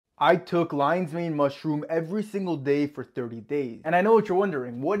I took lion's mane mushroom every single day for 30 days. And I know what you're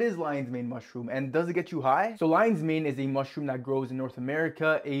wondering, what is lion's mane mushroom and does it get you high? So lion's mane is a mushroom that grows in North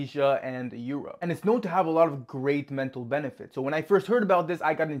America, Asia, and Europe. And it's known to have a lot of great mental benefits. So when I first heard about this,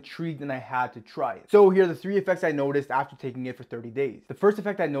 I got intrigued and I had to try it. So here are the 3 effects I noticed after taking it for 30 days. The first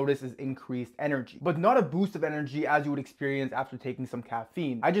effect I noticed is increased energy, but not a boost of energy as you would experience after taking some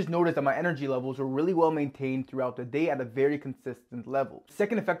caffeine. I just noticed that my energy levels were really well maintained throughout the day at a very consistent level. The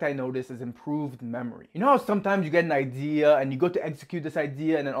second effect I noticed is improved memory. You know how sometimes you get an idea and you go to execute this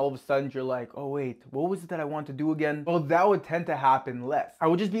idea and then all of a sudden you're like, oh wait, what was it that I want to do again? Well, that would tend to happen less. I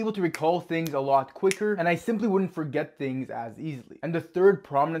would just be able to recall things a lot quicker and I simply wouldn't forget things as easily. And the third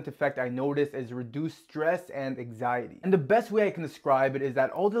prominent effect I noticed is reduced stress and anxiety. And the best way I can describe it is that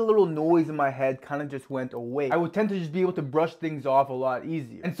all the little noise in my head kind of just went away. I would tend to just be able to brush things off a lot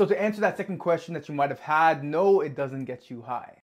easier. And so to answer that second question that you might have had, no, it doesn't get you high.